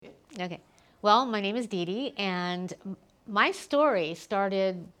Okay. Well, my name is Didi, and my story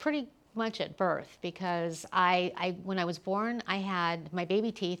started pretty much at birth because when I was born, I had my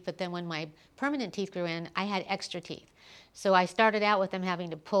baby teeth, but then when my permanent teeth grew in, I had extra teeth. So I started out with them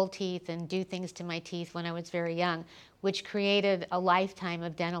having to pull teeth and do things to my teeth when I was very young, which created a lifetime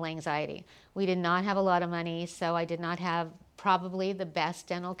of dental anxiety. We did not have a lot of money, so I did not have probably the best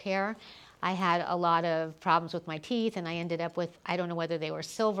dental care. I had a lot of problems with my teeth, and I ended up with, I don't know whether they were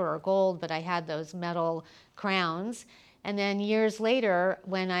silver or gold, but I had those metal crowns. And then years later,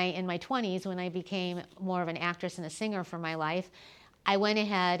 in my 20s, when I became more of an actress and a singer for my life, I went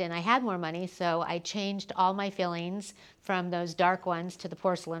ahead and I had more money, so I changed all my fillings from those dark ones to the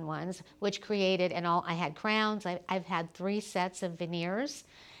porcelain ones, which created, I had crowns. I've had 3 sets of veneers.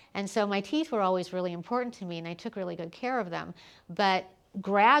 And so my teeth were always really important to me, and I took really good care of them. But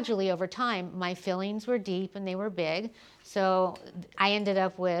gradually over time, my fillings were deep and they were big. So I ended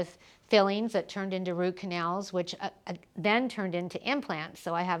up with fillings that turned into root canals, which then turned into implants.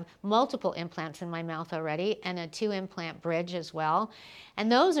 So I have multiple implants in my mouth already, and a 2-implant bridge as well.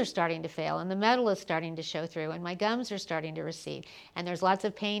 And those are starting to fail, and the metal is starting to show through, and my gums are starting to recede, and there's lots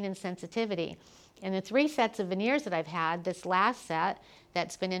of pain and sensitivity. And the 3 sets of veneers that I've had, this last set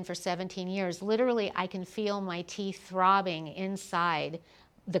that's been in for 17 years, literally I can feel my teeth throbbing inside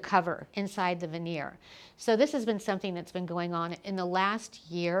the cover, inside the veneer. So this has been something that's been going on. In the last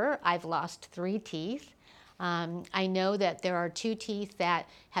year, I've lost 3 teeth. I know that there are 2 teeth that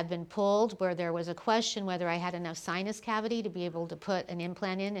have been pulled where there was a question whether I had enough sinus cavity to be able to put an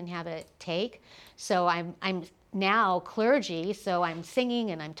implant in and have it take. So I'm now clergy, so I'm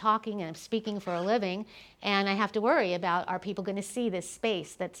singing and I'm talking and I'm speaking for a living, and I have to worry about, are people going to see this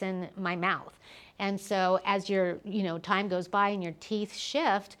space that's in my mouth? And so as your time goes by and your teeth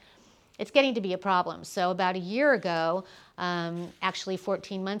shift, it's getting to be a problem. So about a year ago, actually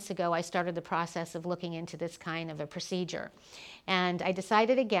 14 months ago, I started the process of looking into this kind of a procedure. And I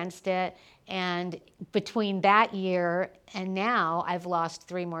decided against it, and between that year and now, I've lost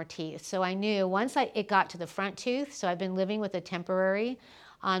 3 more teeth. So I knew once it got to the front tooth, so I've been living with a temporary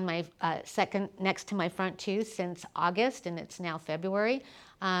on my second next to my front tooth since August, and it's now February.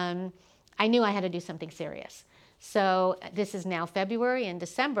 I knew I had to do something serious. So this is now February. In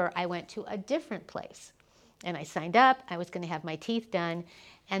December, I went to a different place, and I signed up. I was going to have my teeth done.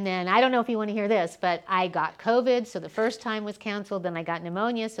 And then, I don't know if you want to hear this, but I got COVID, so the first time was canceled. Then I got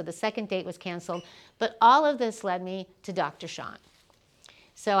pneumonia, so the second date was canceled. But all of this led me to Dr. Sean.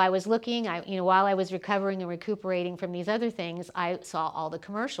 So I was looking, while I was recovering and recuperating from these other things, I saw all the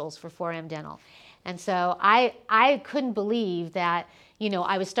commercials for 4M Dental. And so I couldn't believe that,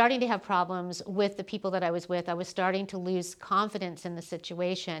 I was starting to have problems with the people that I was with. I was starting to lose confidence in the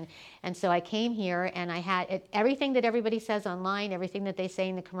situation. And so I came here, and I had everything that everybody says online, everything that they say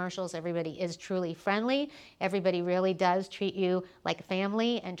in the commercials. Everybody is truly friendly. Everybody really does treat you like a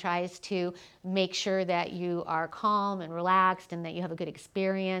family and tries to make sure that you are calm and relaxed and that you have a good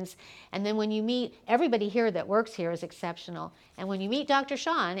experience. And then when you meet, everybody here that works here is exceptional. And when you meet Dr.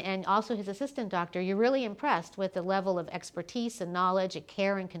 Sean and also his assistant doctor, you're really impressed with the level of expertise and knowledge and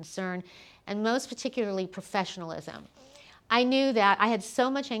care and concern, and most particularly professionalism. I knew that I had so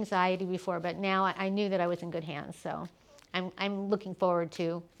much anxiety before, but now I knew that I was in good hands. So I'm looking forward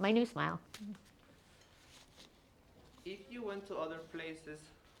to my new smile. If you went to other places,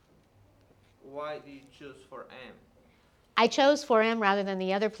 why did you choose 4M? I chose 4M rather than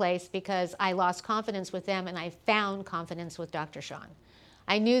the other place because I lost confidence with them, and I found confidence with Dr. Sean.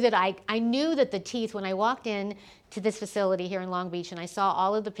 I knew that the teeth, when I walked in to this facility here in Long Beach and I saw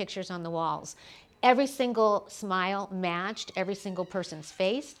all of the pictures on the walls, every single smile matched every single person's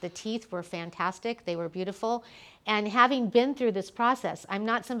face. The teeth were fantastic. They were beautiful. And having been through this process, I'm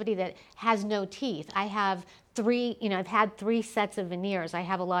not somebody that has no teeth. I have 3, I've had 3 sets of veneers. I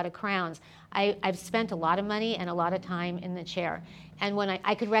have a lot of crowns. I've spent a lot of money and a lot of time in the chair. And when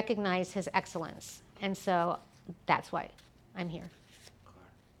I could recognize his excellence. And so that's why I'm here.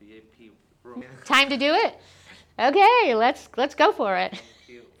 VIP room. Time to do it? Okay, let's go for it.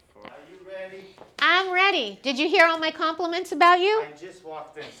 Are you ready? I'm ready. Did you hear all my compliments about you? I just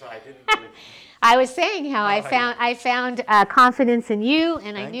walked in, so I didn't really... I was saying how I found confidence in you,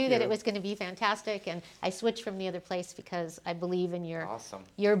 and I knew that it was going to be fantastic, and I switched from the other place because I believe in your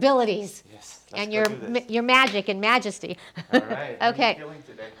abilities. Yes, and your magic and majesty. All right. Okay. How are you feeling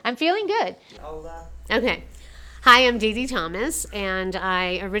today? I'm feeling good. Okay. Hi, I'm Didi Thomas, and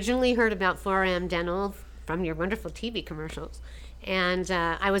I originally heard about 4M Dental from your wonderful TV commercials. And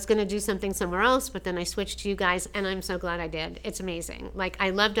I was going to do something somewhere else, but then I switched to you guys, and I'm so glad I did. It's amazing. Like, I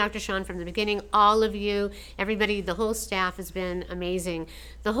love Dr. Sean from the beginning. All of you, everybody, the whole staff has been amazing.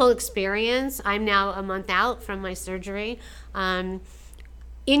 The whole experience, I'm now a month out from my surgery.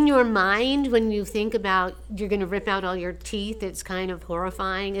 In your mind, when you think about you're going to rip out all your teeth, it's kind of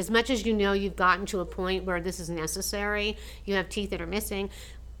horrifying. As much as you know you've gotten to a point where this is necessary, you have teeth that are missing,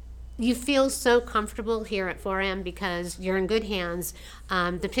 you feel so comfortable here at 4M because you're in good hands.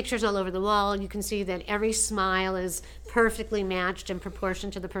 The pictures all over the wall, you can see that every smile is perfectly matched in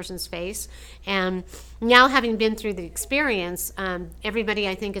proportion to the person's face. And now, having been through the experience, everybody,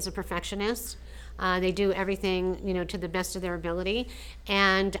 I think, is a perfectionist. They do everything, to the best of their ability.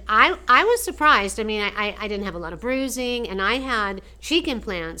 And I was surprised. I mean, I didn't have a lot of bruising, and I had cheek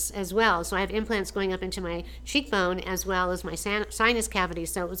implants as well. So I have implants going up into my cheekbone as well as my sinus cavity.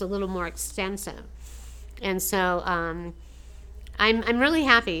 So it was a little more extensive. And so I'm really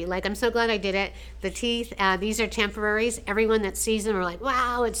happy. Like, I'm so glad I did it. The teeth, these are temporaries. Everyone that sees them are like,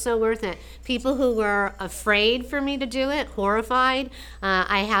 wow, it's so worth it. People who were afraid for me to do it, horrified.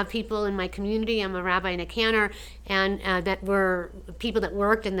 I have people in my community. I'm a rabbi and a cantor, and that were people that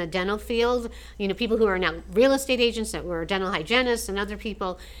worked in the dental field, people who are now real estate agents that were dental hygienists and other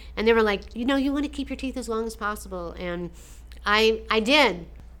people. And they were like, you want to keep your teeth as long as possible. And I did.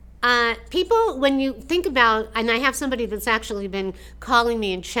 People, when you think about, and I have somebody that's actually been calling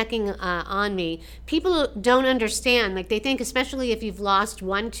me and checking on me, people don't understand. Like, they think, especially if you've lost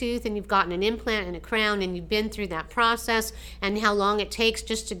one tooth and you've gotten an implant and a crown and you've been through that process and how long it takes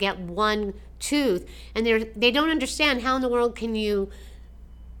just to get one tooth, and they don't understand how in the world can you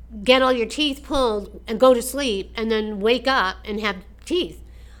get all your teeth pulled and go to sleep and then wake up and have teeth.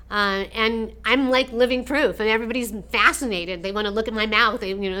 And I'm like living proof, and everybody's fascinated. They want to look at my mouth.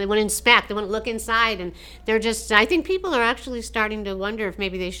 They want to inspect. They want to look inside, and they're just. I think people are actually starting to wonder if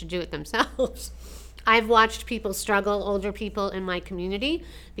maybe they should do it themselves. I've watched people struggle, older people in my community,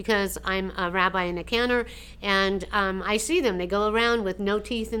 because I'm a rabbi and a cantor, and I see them. They go around with no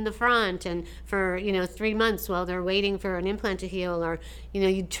teeth in the front, and for 3 months while they're waiting for an implant to heal, or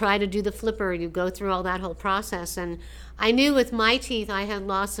you try to do the flipper, you go through all that whole process. And I knew with my teeth, I had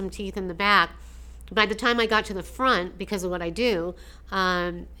lost some teeth in the back. By the time I got to the front, because of what I do,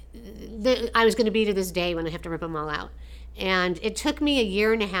 I was going to be to this day when I have to rip them all out. And it took me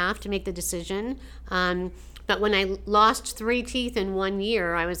 1.5 years to make the decision. But when I lost 3 teeth in 1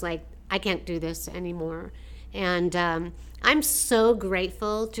 year, I was like, I can't do this anymore. And I'm so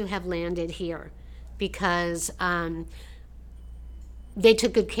grateful to have landed here, because they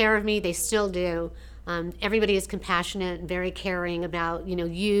took good care of me. They still do. Everybody is compassionate and very caring about,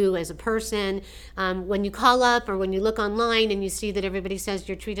 you as a person. When you call up or when you look online and you see that everybody says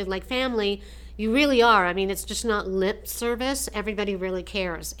you're treated like family, you really are. I mean, it's just not lip service. Everybody really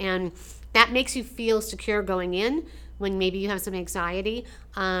cares. And that makes you feel secure going in when maybe you have some anxiety.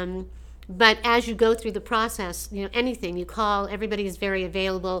 But as you go through the process, anything, you call, everybody is very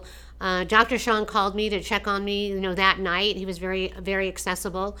available. Dr. Sean called me to check on me, that night. He was very, very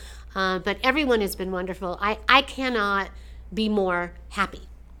accessible. But everyone has been wonderful. I cannot be more happy.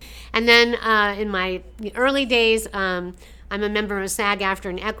 And then in my early days, I'm a member of SAG-AFTRA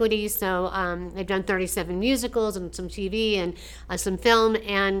and Equity, so I've done 37 musicals and some TV and some film,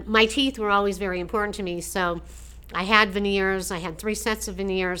 and my teeth were always very important to me. So I had veneers. I had 3 sets of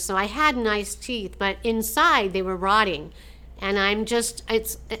veneers, so I had nice teeth, but inside they were rotting. And I'm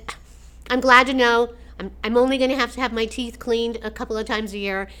glad to know I'm only going to have my teeth cleaned a couple of times a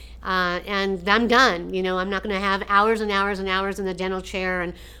year, and I'm done. I'm not going to have hours and hours and hours in the dental chair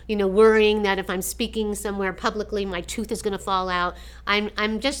and, worrying that if I'm speaking somewhere publicly, my tooth is going to fall out.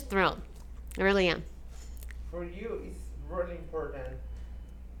 I'm just thrilled. I really am. For you, it's really important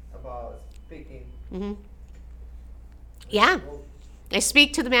about speaking. Mm-hmm. Yeah. I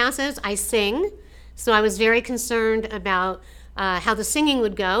speak to the masses. I sing. So I was very concerned about how the singing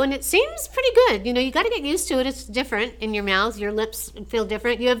would go, and it seems pretty good. You got to get used to it. It's different in your mouth. Your lips feel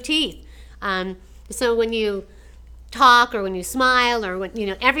different. You have teeth. So when you talk or when you smile or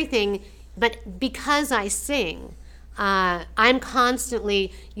when, everything, but because I sing, I'm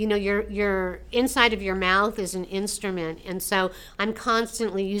constantly, your inside of your mouth is an instrument, and so I'm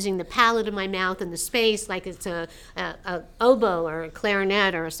constantly using the palate of my mouth and the space like it's a oboe or a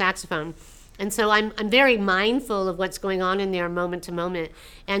clarinet or a saxophone. And so I'm very mindful of what's going on in there moment to moment.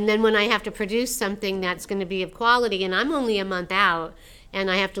 And then when I have to produce something that's going to be of quality, and I'm only a month out,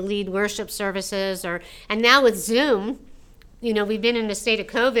 and I have to lead worship services, and now with Zoom, we've been in a state of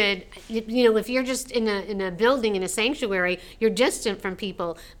COVID. If you're just in a building, in a sanctuary, you're distant from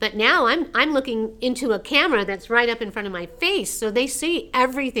people. But now I'm looking into a camera that's right up in front of my face, so they see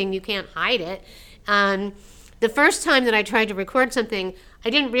everything. You can't hide it. The first time that I tried to record something, I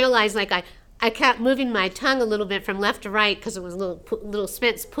didn't realize, like, I kept moving my tongue a little bit from left to right because it was little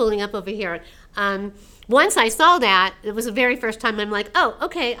spits pulling up over here. Once I saw that, it was the very first time I'm like, oh,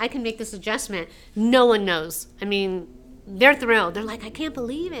 okay, I can make this adjustment. No one knows. I mean, they're thrilled. They're like, I can't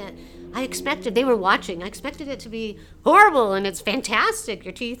believe it. They were watching. I expected it to be horrible, and it's fantastic.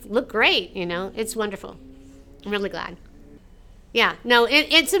 Your teeth look great, It's wonderful. I'm really glad. Yeah, no,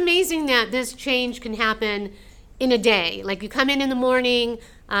 it's amazing that this change can happen in a day. Like, you come in the morning,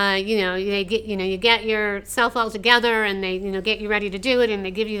 you get yourself all together, and they, get you ready to do it, and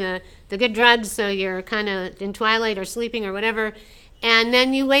they give you the good drugs, so you're kind of in twilight or sleeping or whatever, and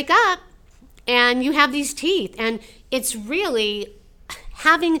then you wake up, and you have these teeth, and it's really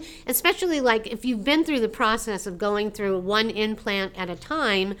having, especially like if you've been through the process of going through one implant at a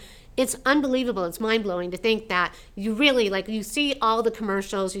time, it's unbelievable. It's mind-blowing to think that you really, like, you see all the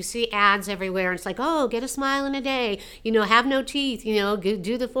commercials, you see ads everywhere, and it's like, oh, get a smile in a day, have no teeth,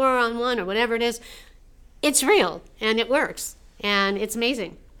 do the 4-on-1 or whatever it is. It's real, and it works, and it's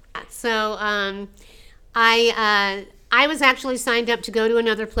amazing. So I was actually signed up to go to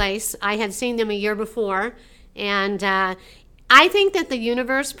another place. I had seen them a year before, and I think that the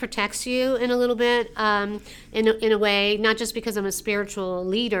universe protects you in a little bit, in a way, not just because I'm a spiritual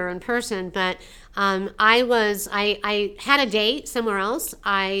leader and person, but I had a date somewhere else.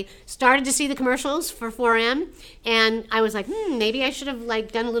 I started to see the commercials for 4M, and I was like, maybe I should have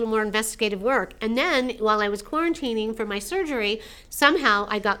done a little more investigative work. And then while I was quarantining for my surgery, somehow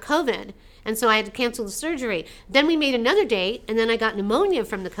I got COVID, and so I had to cancel the surgery. Then we made another date, and then I got pneumonia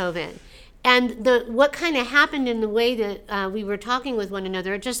from the COVID. And what kind of happened in the way that we were talking with one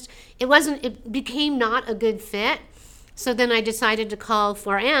another, it became not a good fit. So then I decided to call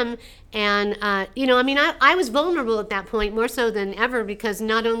 4M, and I was vulnerable at that point, more so than ever, because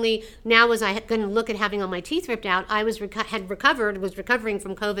not only now was I going to look at having all my teeth ripped out, I was recovering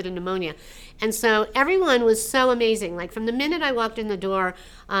from COVID and pneumonia. And so everyone was so amazing. Like, from the minute I walked in the door,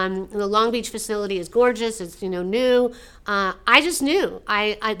 the Long Beach facility is gorgeous. It's new. I just knew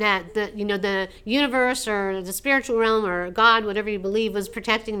that the universe or the spiritual realm or God, whatever you believe, was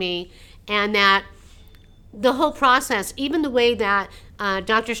protecting me, and that the whole process, even the way that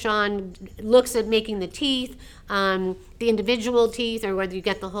Dr. Sean looks at making the teeth, the individual teeth, or whether you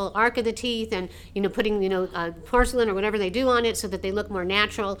get the whole arc of the teeth and, putting, porcelain or whatever they do on it so that they look more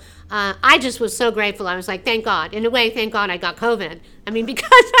natural. I just was so grateful. I was like, thank God. In a way, thank God I got COVID. I mean, because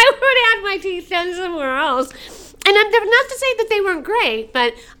I would have had my teeth done somewhere else. And not to say that they weren't great,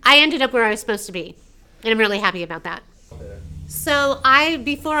 but I ended up where I was supposed to be. And I'm really happy about that. So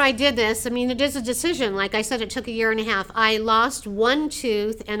before I did this, it is a decision. Like I said, it took 1.5 years. I lost one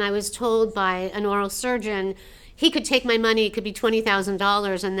tooth, and I was told by an oral surgeon he could take my money, it could be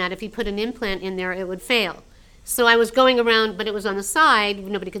 $20,000, and that if he put an implant in there, it would fail. So I was going around, but it was on the side,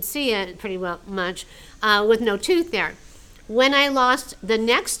 nobody could see it pretty much, with no tooth there. When I lost the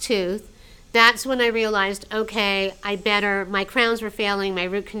next tooth, that's when I realized, okay, my crowns were failing, my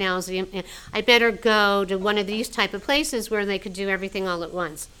root canals, I better go to one of these type of places where they could do everything all at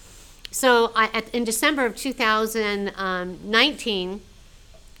once. So in December of 2019,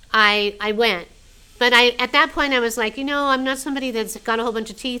 I went. But at that point, I was like, I'm not somebody that's got a whole bunch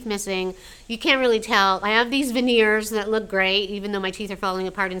of teeth missing. You can't really tell. I have these veneers that look great, even though my teeth are falling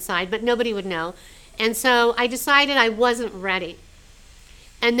apart inside, but nobody would know. And so I decided I wasn't ready.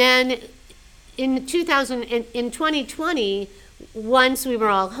 And then in 2020, once we were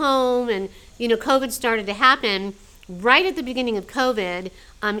all home and, COVID started to happen, right at the beginning of COVID,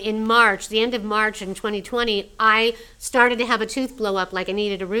 in March, the end of March in 2020, I started to have a tooth blow up like I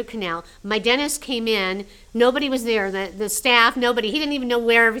needed a root canal. My dentist came in, nobody was there, the staff, nobody, he didn't even know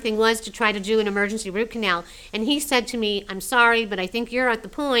where everything was to try to do an emergency root canal. And he said to me, I'm sorry, but I think you're at the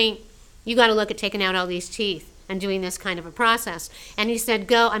point, you got to look at taking out all these teeth and doing this kind of a process. And he said, I'm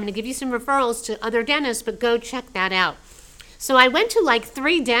going to give you some referrals to other dentists, but go check that out. So I went to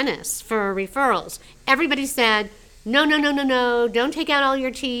 3 dentists for referrals. Everybody said, no, don't take out all your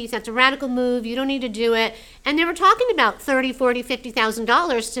teeth. That's a radical move. You don't need to do it. And they were talking about $30,000, $40,000,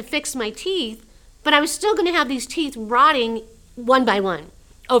 $50,000 to fix my teeth, but I was still going to have these teeth rotting one by one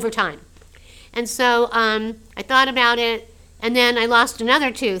over time. And so I thought about it, and then I lost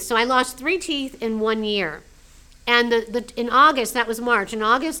another tooth. So I lost 3 teeth in 1 year. And in August, that was March, in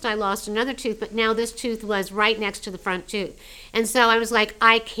August I lost another tooth, but now this tooth was right next to the front tooth. And so I was like,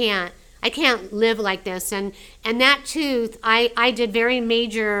 I can't I can't live like this. And that tooth, I did very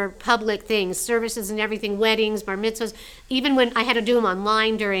major public things, services and everything, weddings, bar mitzvahs. Even when I had to do them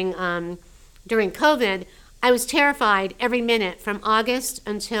online during COVID, I was terrified every minute from August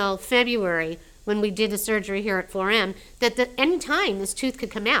until February when we did the surgery here at 4M, that any time this tooth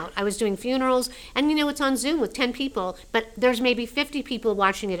could come out. I was doing funerals, and it's on Zoom with 10 people, but there's maybe 50 people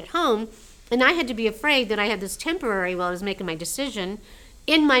watching it at home, and I had to be afraid that I had this temporary, while I was making my decision,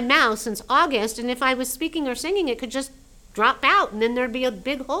 in my mouth since August, and if I was speaking or singing, it could just drop out, and then there'd be a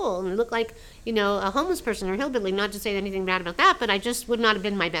big hole, and look like, a homeless person or hillbilly, not to say anything bad about that, but I just would not have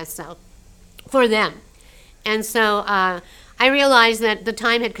been my best self for them. And so I realized that the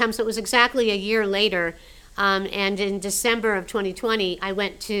time had come, so it was exactly a year later, and in December of 2020,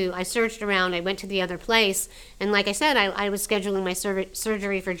 I searched around, I went to the other place, and like I said, I was scheduling my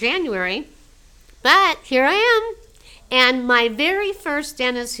surgery for January, but here I am. And my very first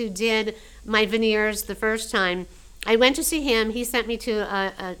dentist who did my veneers the first time, I went to see him. He sent me to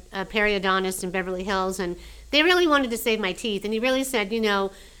a periodontist in Beverly Hills, and they really wanted to save my teeth, and he really said,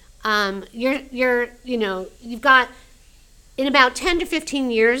 you've got, in about 10 to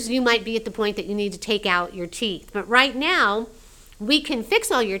 15 years, you might be at the point that you need to take out your teeth. But right now, we can fix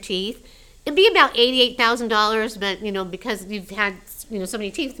all your teeth. It'd be about $88,000, but, because you've had, so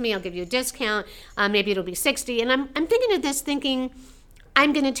many teeth with me, I'll give you a discount. Maybe it'll be $60,000. And I'm thinking of this thinking,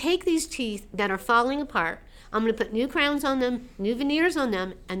 I'm going to take these teeth that are falling apart. I'm going to put new crowns on them, new veneers on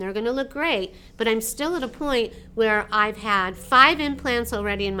them, and they're going to look great. But I'm still at a point where I've had 5 implants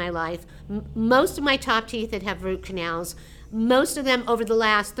already in my life. Most of my top teeth that have root canals, most of them over the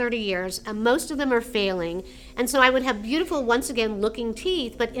last 30 years, and most of them are failing. And so I would have beautiful, once again, looking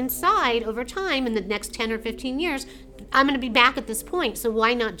teeth, but inside, over time, in the next 10 or 15 years, I'm going to be back at this point, so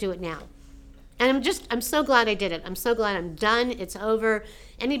why not do it now? And I'm so glad I did it. I'm so glad I'm done. It's over.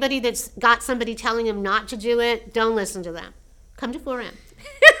 Anybody that's got somebody telling them not to do it, don't listen to them. Come to 4M.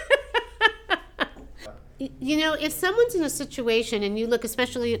 If someone's in a situation, and you look,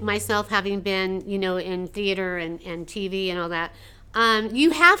 especially myself having been, in theater and TV and all that, you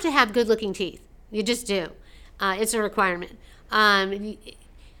have to have good-looking teeth. You just do. It's a requirement.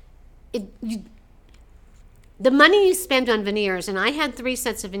 The money you spend on veneers, and I had 3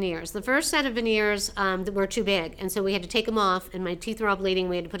 sets of veneers. The first set of veneers that were too big, and so we had to take them off, and my teeth were all bleeding.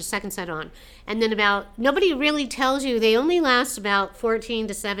 We had to put a second set on. And then nobody really tells you, they only last about 14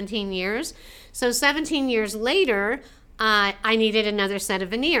 to 17 years. So 17 years later, I needed another set of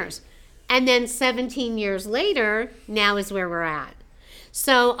veneers. And then 17 years later, now is where we're at.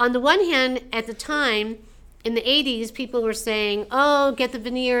 So on the one hand, at the time, in the 80s, people were saying, oh, get the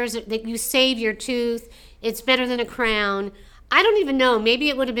veneers, that you save your tooth. It's better than a crown. I don't even know. Maybe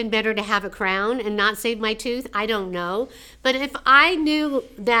it would have been better to have a crown and not save my tooth. I don't know. But if I knew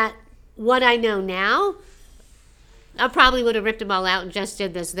that what I know now, I probably would have ripped them all out and just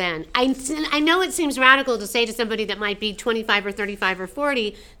did this then. I know it seems radical to say to somebody that might be 25 or 35 or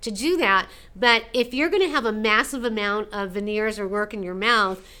 40 to do that, but if you're going to have a massive amount of veneers or work in your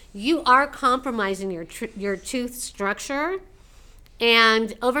mouth, you are compromising your tooth structure.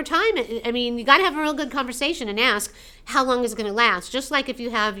 And over time, you got to have a real good conversation and ask, how long is it going to last? Just like if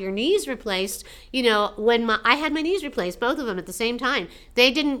you have your knees replaced, when I had my knees replaced, both of them at the same time,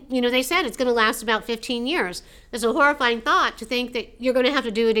 they said it's going to last about 15 years. It's a horrifying thought to think that you're going to have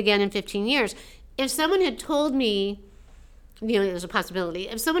to do it again in 15 years. If someone had told me, there's a possibility.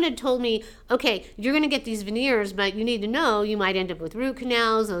 If someone had told me, okay, you're going to get these veneers, but you need to know you might end up with root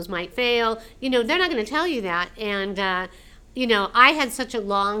canals, those might fail, they're not going to tell you that. And, I had such a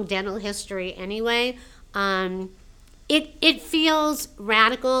long dental history anyway. It feels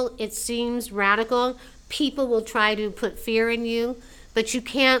radical. It seems radical. People will try to put fear in you, but you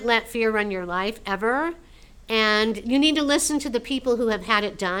can't let fear run your life ever. And you need to listen to the people who have had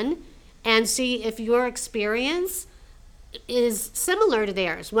it done and see if your experience is similar to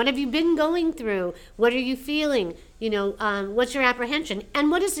theirs. What have you been going through? What are you feeling? What's your apprehension?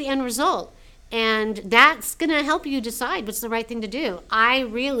 And what is the end result? And that's going to help you decide what's the right thing to do. I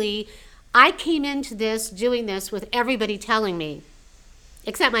came into doing this with everybody telling me,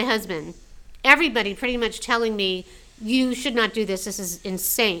 except my husband, everybody pretty much telling me, you should not do this. This is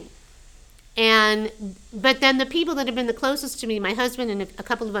insane. But then the people that have been the closest to me, my husband and a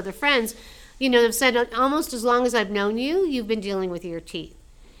couple of other friends, have said almost as long as I've known you, you've been dealing with your teeth.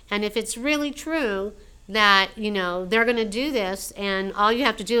 And if it's really true that, they're going to do this and all you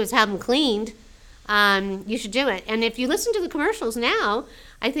have to do is have them cleaned, you should do it. And if you listen to the commercials now,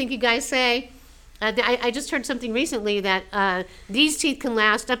 I think you guys say, I just heard something recently that these teeth can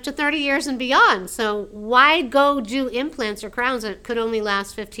last up to 30 years and beyond. So why go do implants or crowns that could only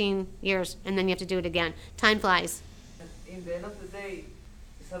last 15 years and then you have to do it again? Time flies. In the end of the day,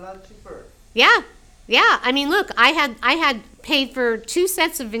 it's a lot cheaper. Yeah, yeah. I mean, look, I had paid for 2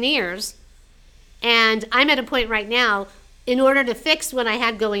 sets of veneers, and I'm at a point right now. In order to fix what I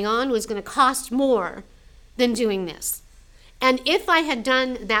had going on was going to cost more than doing this. And if I had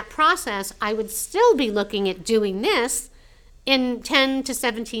done that process, I would still be looking at doing this in 10 to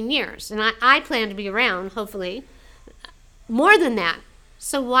 17 years. And I plan to be around, hopefully, more than that.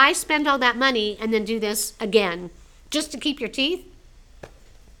 So why spend all that money and then do this again? Just to keep your teeth?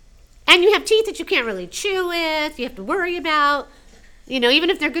 And you have teeth that you can't really chew with, you have to worry about.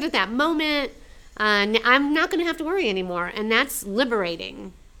 Even if they're good at that moment, I'm not going to have to worry anymore. And that's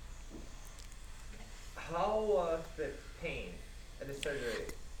liberating. How was the pain at the surgery?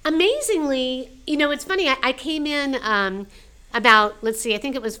 Amazingly, it's funny. I came in about, I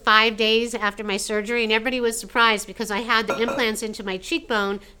think it was 5 days after my surgery, and everybody was surprised because I had the implants into my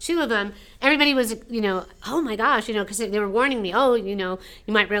cheekbone, 2 of them. Everybody was, oh my gosh, because they were warning me, you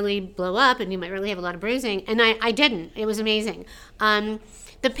might really blow up and you might really have a lot of bruising. And I didn't. It was amazing.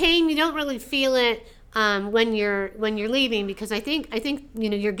 The pain, you don't really feel it when you're leaving, because I think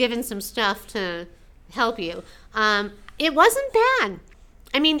you're given some stuff to help you. It wasn't bad.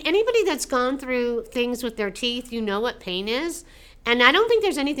 I mean, anybody that's gone through things with their teeth, you know what pain is. And I don't think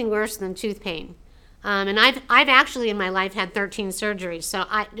there's anything worse than tooth pain. And I've actually in my life had 13 surgeries. So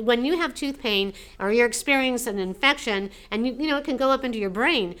when you have tooth pain or you're experiencing an infection and it can go up into your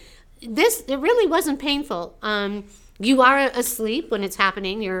brain, it really wasn't painful. You are asleep when it's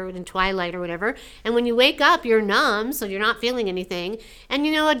happening, you're in twilight or whatever, and when you wake up, you're numb, so you're not feeling anything. And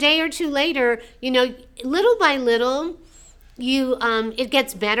a day or 2 later, little by little, it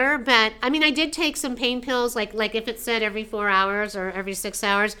gets better. But I mean, I did take some pain pills, like if it said every 4 hours or every 6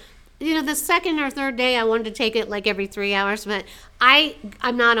 hours. The second or third day, I wanted to take it like every 3 hours, but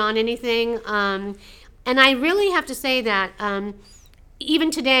I'm not on anything. And I really have to say that.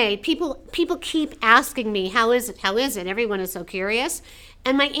 Even today, people keep asking me, how is it? How is it? Everyone is so curious.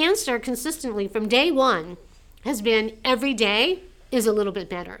 And my answer consistently from day one has been every day is a little bit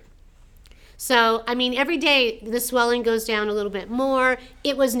better. So, I mean, every day the swelling goes down a little bit more.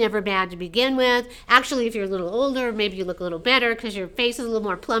 It was never bad to begin with. Actually, if you're a little older, maybe you look a little better because your face is a little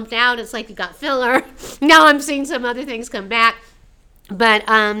more plumped out. It's like you got filler. Now I'm seeing some other things come back. But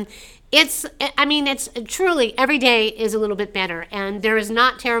it's truly every day is a little bit better, and there is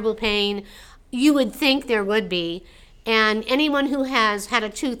not terrible pain. You would think there would be. And anyone who has had a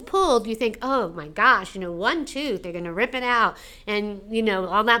tooth pulled, you think, oh my gosh, 1 tooth, they're going to rip it out, and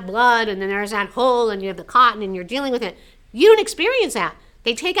all that blood, and then there's that hole, and you have the cotton, and you're dealing with it. You don't experience that.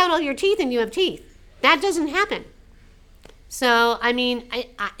 They take out all your teeth, and you have teeth. That doesn't happen. So, I mean,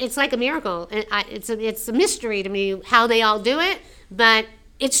 it's like a miracle. It's a mystery to me how they all do it, but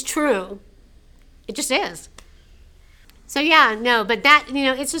it's true. It just is. So yeah, no, but that,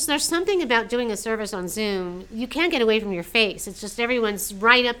 it's just, there's something about doing a service on Zoom. You can't get away from your face. It's just everyone's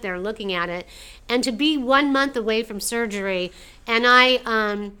right up there looking at it. And to be 1 month away from surgery, and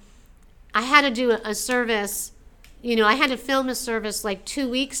I had to do a service, I had to film a service like 2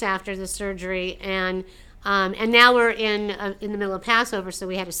 weeks after the surgery, and now we're in the middle of Passover, so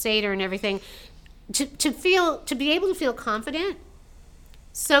we had a Seder and everything. To be able to feel confident,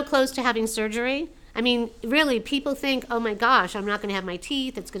 so close to having surgery. I mean, really, people think, oh my gosh, I'm not going to have my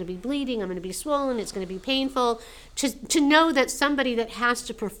teeth, it's going to be bleeding, I'm going to be swollen, it's going to be painful. To know that somebody that has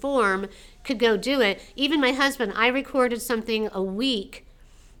to perform could go do it. Even my husband, I recorded something a week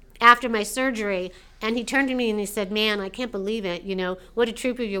after my surgery, and he turned to me and he said, man, I can't believe it, what a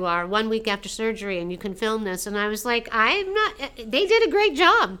trooper you are, 1 week after surgery, and you can film this. And I was like, they did a great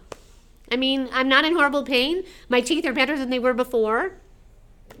job. I mean, I'm not in horrible pain. My teeth are better than they were before.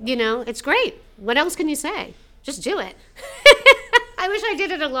 It's great. What else can you say? Just do it. I wish I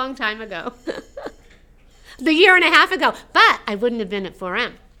did it a long time ago. The year and a half ago. But I wouldn't have been at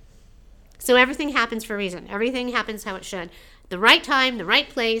 4M. So everything happens for a reason. Everything happens how it should. The right time, the right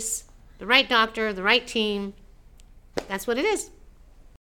place, the right doctor, the right team. That's what it is.